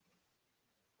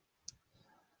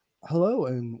Hello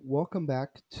and welcome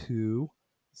back to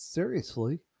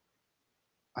Seriously,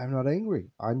 I'm Not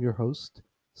Angry. I'm your host,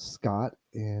 Scott,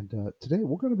 and today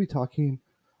we're going to be talking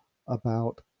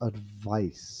about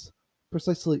advice.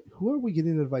 Precisely, who are we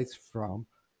getting advice from?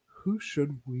 Who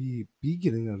should we be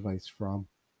getting advice from?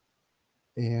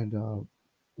 And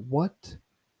what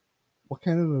what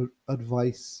kind of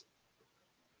advice,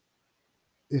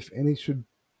 if any, should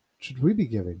we be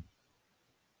giving?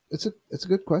 It's a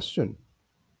good question.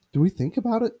 Do we think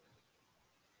about it?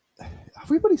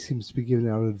 Everybody seems to be giving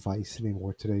out advice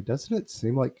anymore today, doesn't it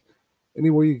seem like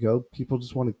anywhere you go, people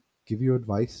just want to give you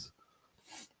advice?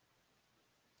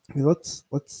 I mean, let's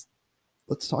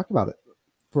talk about it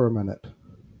for a minute.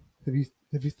 Have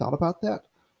you thought about that?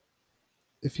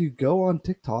 If you go on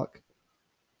TikTok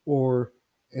or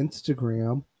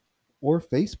Instagram or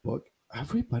Facebook,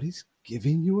 everybody's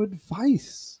giving you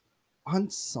advice on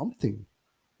something,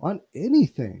 on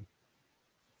anything,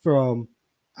 from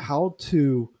how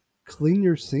to clean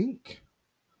your sink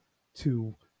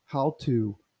to how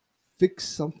to fix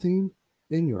something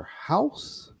in your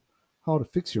house, how to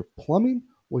fix your plumbing,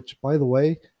 which, by the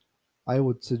way, I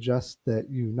would suggest that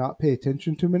you not pay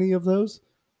attention to many of those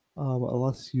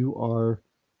unless you are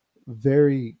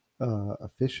very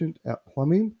efficient at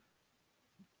plumbing.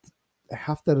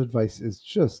 Half that advice is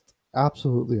just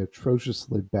absolutely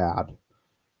atrociously bad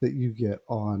that you get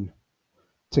on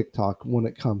TikTok when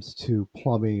it comes to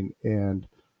plumbing, and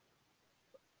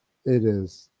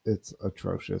it's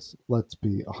atrocious. Let's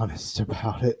be honest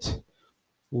about it.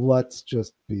 Let's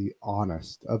just be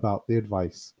honest about the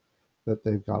advice that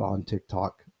they've got on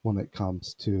TikTok when it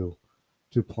comes to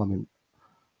plumbing.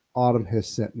 Autumn has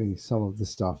sent me some of the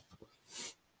stuff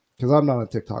because I'm not on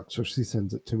TikTok, so she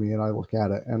sends it to me and I look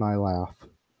at it and I laugh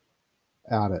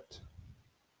at it.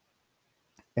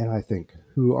 And I think,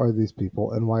 who are these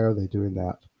people and why are they doing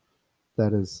that?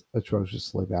 That is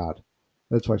atrociously bad.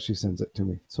 That's why she sends it to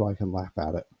me, so I can laugh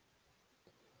at it.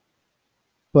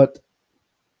 But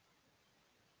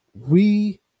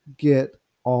we get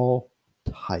all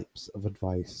types of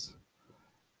advice.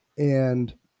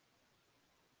 And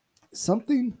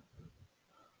something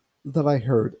that I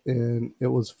heard, and it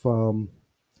was from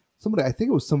somebody, I think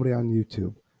it was somebody on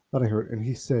YouTube that I heard, and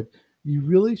he said, you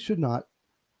really should not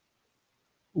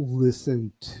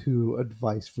listen to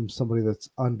advice from somebody that's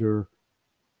under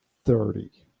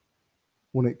 30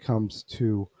 when it comes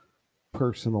to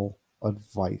personal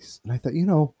advice. And I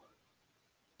thought,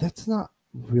 that's not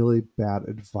really bad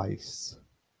advice.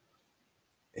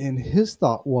 And his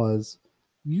thought was,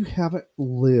 you haven't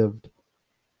lived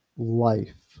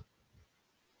life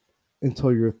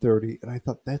until you're 30. And I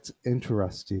thought, that's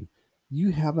interesting.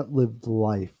 You haven't lived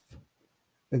life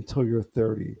until you're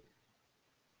 30.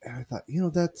 And I thought,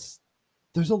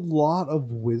 there's a lot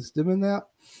of wisdom in that,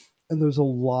 and there's a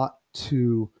lot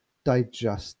to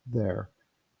digest there.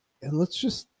 And let's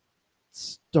just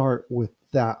start with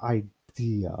that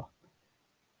idea.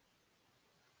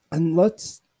 And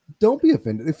don't be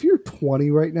offended. If you're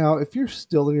 20 right now, if you're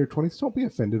still in your 20s, don't be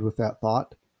offended with that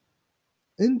thought.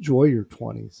 Enjoy your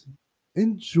 20s.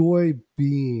 Enjoy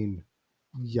being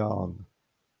young,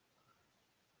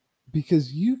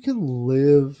 because you can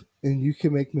live and you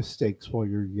can make mistakes while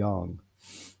you're young.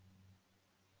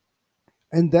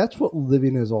 And that's what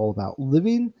living is all about.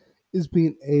 Living is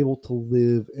being able to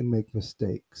live and make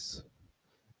mistakes.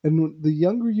 And the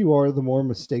younger you are, the more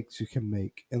mistakes you can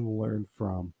make and learn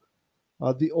from.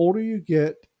 The older you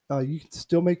get, you can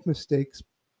still make mistakes,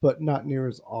 but not near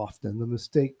as often. The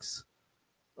mistakes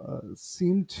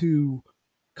seem to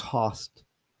cost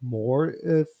more,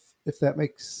 if that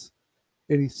makes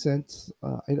any sense.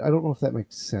 I don't know if that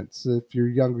makes sense. If you're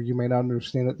younger, you may not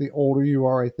understand it. The older you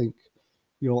are, I think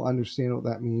you'll understand what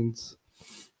that means.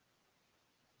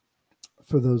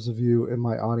 For those of you in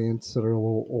my audience that are a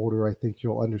little older, I think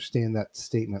you'll understand that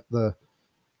statement. The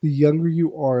younger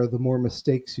you are, the more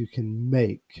mistakes you can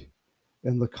make,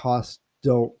 and the costs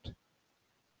don't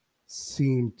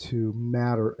seem to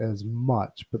matter as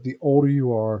much. But the older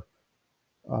you are,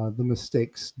 the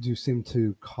mistakes do seem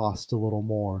to cost a little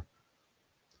more.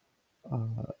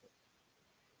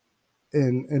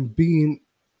 And being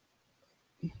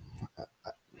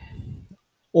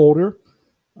older,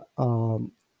 I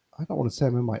don't want to say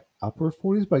I'm in my upper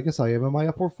 40s, but I guess I am in my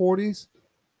upper 40s.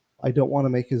 I don't want to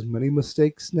make as many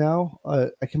mistakes now.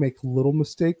 I can make little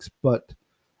mistakes, but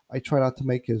I try not to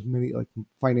make as many, like,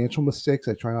 financial mistakes.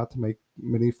 I try not to make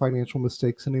many financial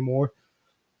mistakes anymore.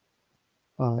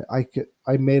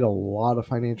 I made a lot of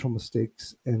financial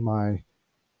mistakes in my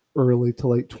early to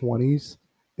late 20s,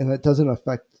 and that doesn't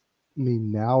affect me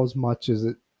now as much as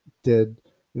it did,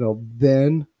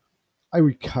 then. I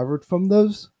recovered from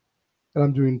those, and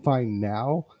I'm doing fine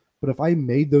now. But if I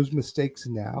made those mistakes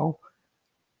now,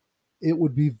 it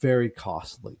would be very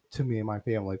costly to me and my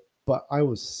family. But I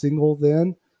was single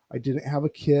then. I didn't have a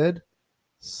kid.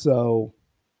 So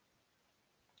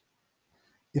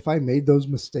if I made those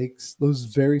mistakes, those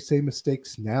very same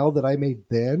mistakes now that I made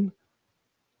then,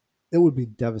 it would be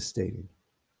devastating.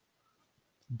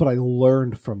 But I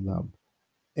learned from them.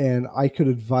 And I could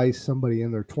advise somebody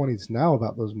in their 20s now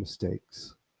about those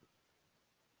mistakes.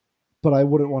 But I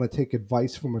wouldn't want to take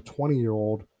advice from a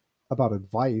 20-year-old about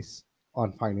advice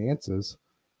on finances.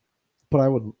 But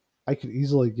I could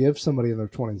easily give somebody in their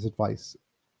 20s advice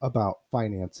about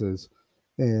finances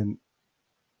and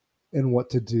what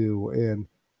to do and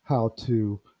how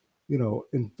to,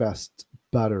 invest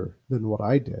better than what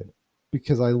I did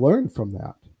because I learned from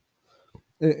that.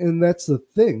 And that's the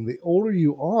thing. The older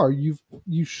you are,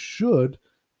 you should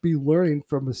be learning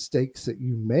from mistakes that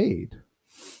you made.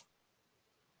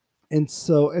 And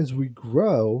so as we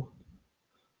grow,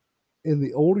 and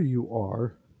the older you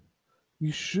are,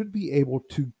 you should be able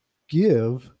to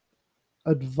give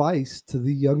advice to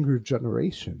the younger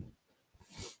generation.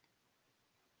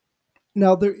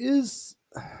 Now there is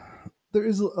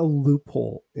a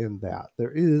loophole in that.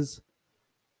 There is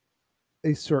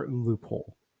a certain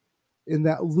loophole. And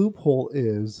that loophole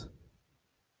is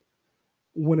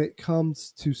when it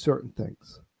comes to certain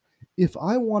things. If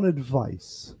I want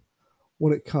advice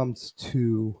when it comes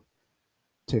to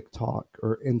TikTok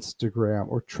or Instagram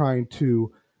or trying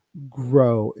to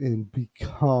grow and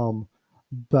become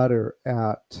better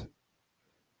at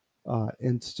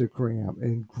Instagram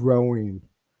and growing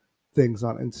things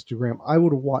on Instagram, I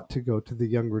would want to go to the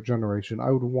younger generation.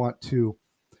 I would want to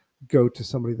go to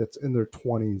somebody that's in their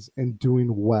 20s and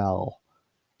doing well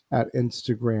at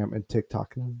Instagram and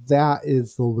TikTok. That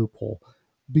is the loophole.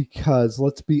 Because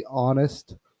let's be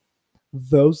honest,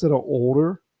 those that are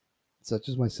older, such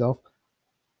as myself,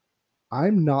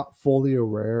 I'm not fully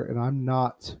aware and I'm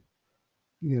not,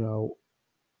 you know,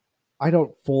 I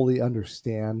don't fully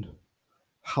understand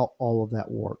how all of that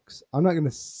works. I'm not going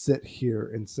to sit here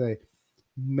and say,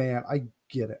 man, I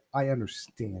get it. I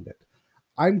understand it.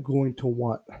 I'm going to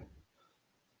want,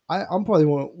 I'm probably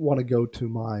want to go to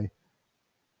my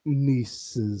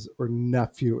nieces or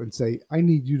nephew and say, I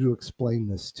need you to explain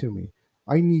this to me.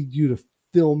 I need you to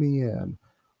fill me in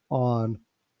on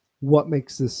what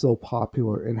makes this so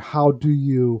popular and how do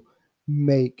you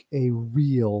make a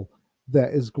reel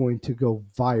that is going to go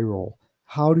viral?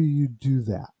 How do you do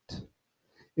that?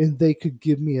 And they could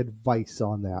give me advice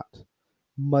on that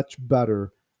much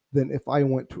better than if I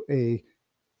went to a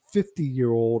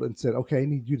 50-year-old and said, okay, I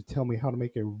need you to tell me how to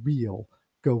make a reel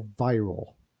go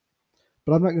viral.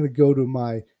 But I'm not going to go to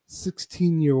my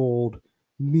 16-year-old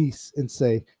niece and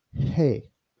say,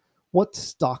 hey, what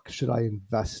stock should I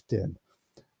invest in?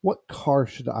 What car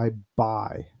should I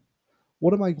buy?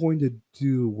 What am I going to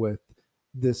do with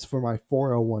this for my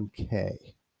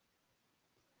 401k?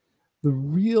 The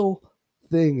real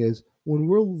thing is when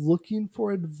we're looking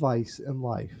for advice in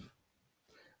life,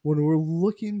 when we're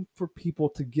looking for people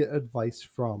to get advice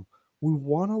from, we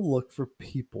want to look for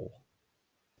people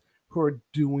who are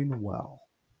doing well.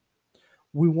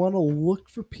 We want to look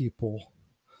for people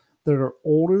that are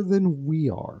older than we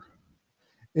are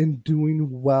and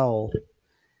doing well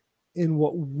in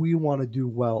what we want to do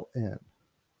well in.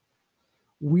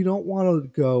 We don't want to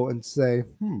go and say,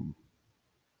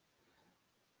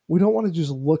 we don't want to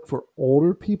just look for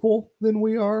older people than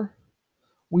we are.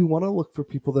 We want to look for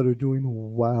people that are doing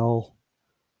well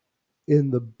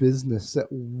in the business that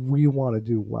we want to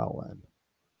do well in.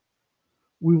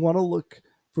 We want to look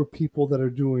for people that are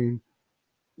doing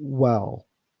well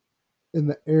in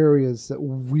the areas that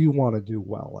we want to do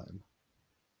well in.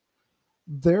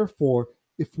 Therefore,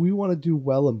 if we want to do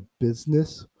well in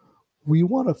business, we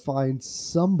want to find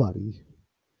somebody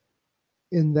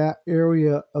in that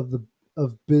area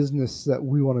of business that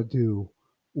we want to do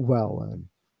well in.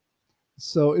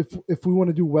 So if we want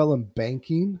to do well in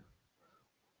banking,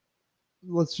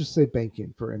 let's just say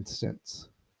banking for instance.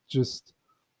 Just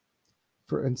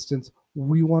for instance,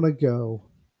 we want to go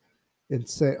and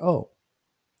say, "Oh,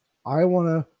 I want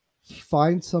to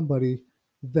find somebody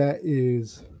that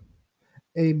is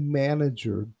a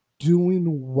manager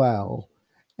doing well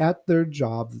at their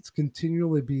job that's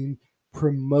continually being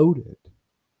promoted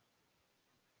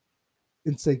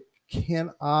and say,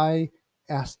 can I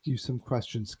ask you some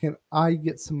questions? Can I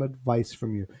get some advice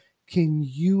from you? Can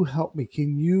you help me?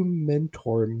 Can you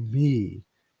mentor me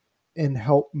and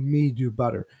help me do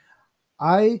better?"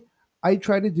 I I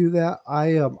try to do that.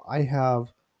 I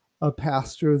have a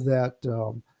pastor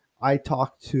that I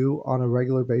talk to on a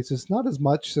regular basis, not as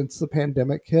much since the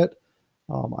pandemic hit,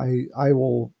 I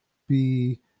will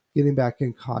be getting back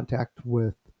in contact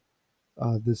with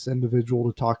this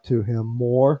individual to talk to him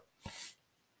more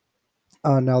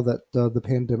now that the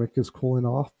pandemic is cooling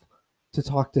off, to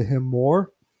talk to him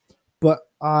more. But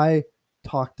I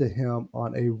talk to him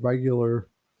on a regular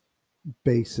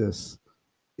basis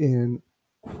and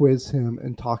quiz him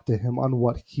and talk to him on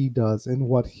what he does and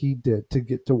what he did to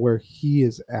get to where he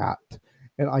is at.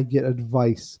 And I get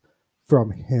advice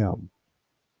from him.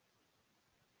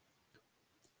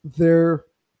 There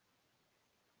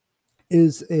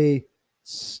is a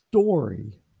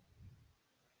story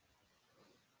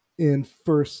in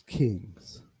First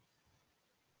Kings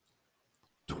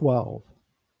 12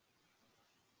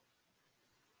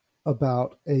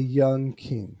 about a young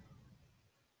king,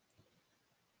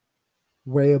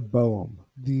 Rehoboam,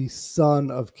 the son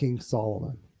of King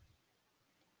Solomon.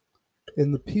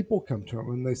 And the people come to him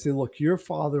and they say, look, your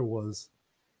father was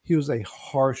a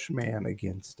harsh man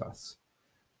against us.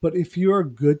 But if you are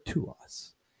good to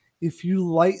us, if you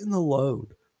lighten the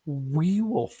load, we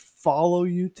will follow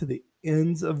you to the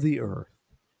ends of the earth.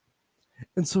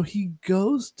 And so he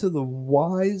goes to the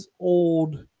wise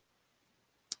old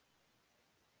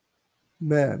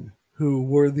men who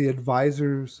were the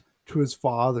advisors to his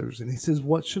fathers. And he says,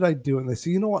 what should I do? And they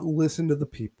say, you know what? Listen to the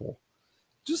people.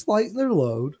 Just lighten their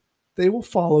load. They will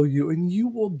follow you and you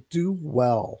will do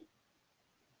well.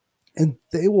 And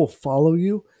they will follow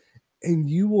you and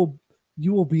you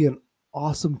will be an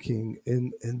awesome king,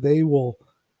 and they will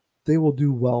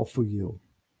do well for you.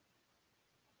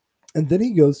 And then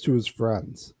he goes to his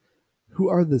friends who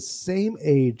are the same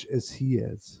age as he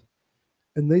is,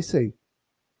 and they say,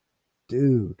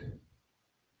 dude,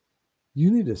 you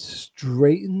need to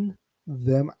straighten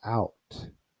them out.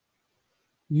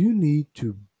 You need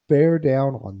to bear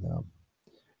down on them.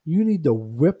 You need to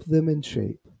whip them in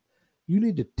shape. You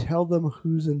need to tell them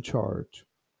who's in charge.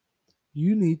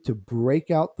 You need to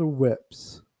break out the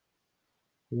whips.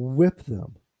 Whip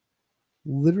them.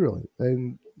 Literally.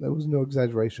 And that was no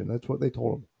exaggeration. That's what they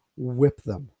told him. Whip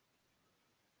them.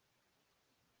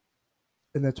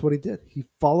 And that's what he did. He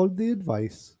followed the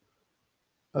advice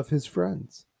of his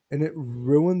friends, and it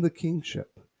ruined the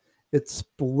kingship. It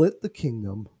split the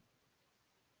kingdom,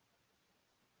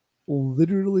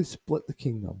 literally split the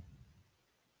kingdom.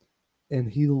 And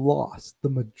he lost the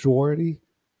majority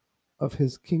of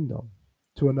his kingdom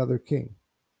to another king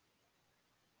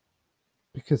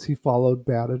because he followed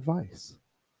bad advice.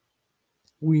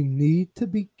 We need to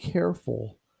be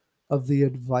careful of the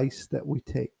advice that we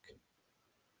take.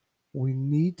 We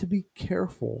need to be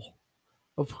careful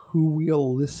of who we are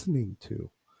listening to.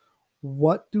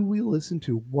 What do we listen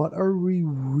to? What are we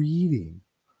reading?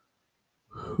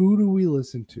 Who do we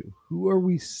listen to? Who are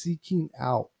we seeking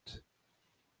out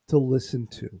to listen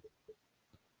to?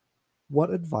 What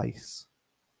advice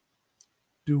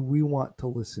do we want to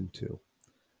listen to?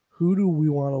 Who do we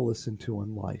want to listen to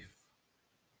in life?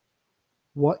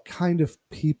 What kind of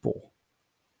people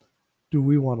do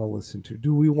we want to listen to?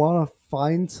 Do we want to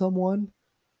find someone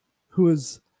who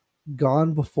has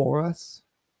gone before us,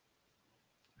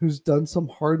 who's done some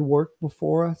hard work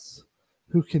before us,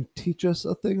 who can teach us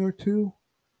a thing or two?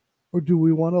 Or do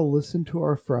we want to listen to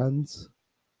our friends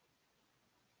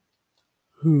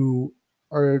who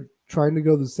are trying to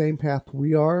go the same path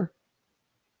we are,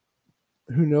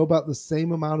 who know about the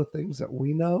same amount of things that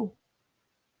we know?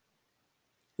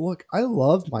 Look, I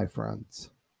love my friends.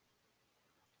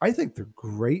 I think they're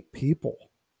great people.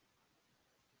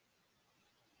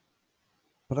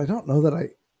 But I don't know that I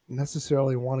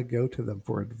necessarily want to go to them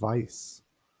for advice.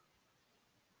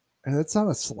 And it's not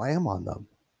a slam on them.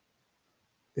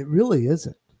 It really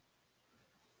isn't.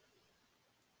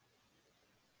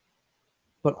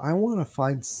 But I want to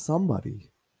find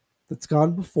somebody that's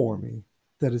gone before me,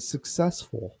 that is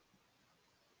successful,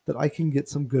 that I can get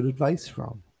some good advice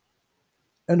from.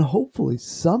 And hopefully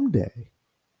someday,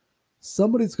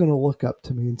 somebody's going to look up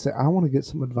to me and say, I want to get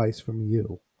some advice from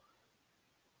you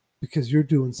because you're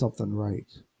doing something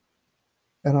right.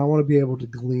 And I want to be able to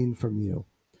glean from you.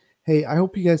 Hey, I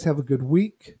hope you guys have a good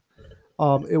week.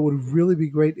 It would really be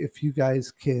great if you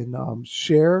guys can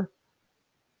share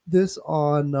this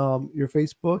on your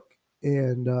Facebook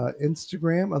and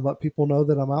Instagram and let people know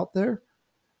that I'm out there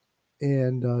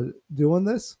and doing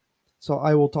this. So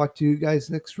I will talk to you guys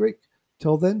next week.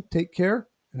 Till then, take care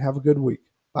and have a good week.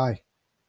 Bye.